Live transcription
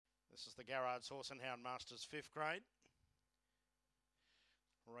This is the Garrard's Horse and Hound Masters 5th grade.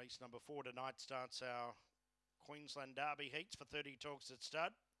 Race number 4 tonight starts our Queensland Derby heats for 30 talks at stud.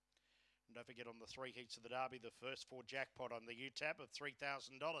 And don't forget on the 3 heats of the Derby, the first 4 jackpot on the UTAP of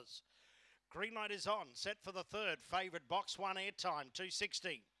 $3,000. Green light is on, set for the 3rd. Favoured box 1 airtime,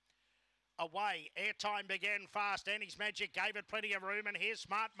 260. Away, airtime began fast. Annie's Magic gave it plenty of room, and here's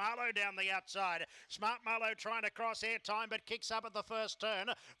Smart Marlowe down the outside. Smart Marlowe trying to cross airtime, but kicks up at the first turn.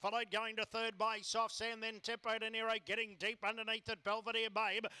 Followed going to 3rd by Soft Sand, then Tempo De Niro getting deep underneath it. Belvedere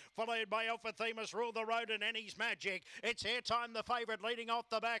Babe, followed by Alpha Themis, Rule the Road, and Annie's Magic. It's airtime, the favourite, leading off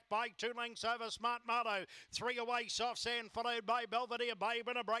the back by 2 lengths over Smart Marlowe. 3 away, Soft Sand, followed by Belvedere Babe,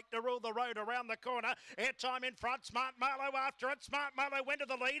 and a break to Rule the Road around the corner. Airtime in front, Smart Marlowe after it. Smart Marlowe went to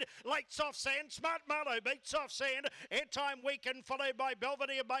the lead. Late Soft Sand, Smart Marlowe beats Soft Sand. Airtime Weekend, followed by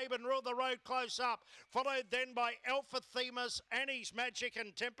Belvedere Babe and Rule the Road close up. Followed then by Alpha Themis, Annie's Magic,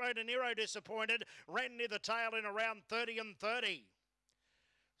 and Tempo De Niro disappointed. Ran near the tail in around 30 and 30.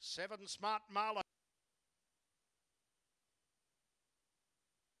 7 Smart Marlowe.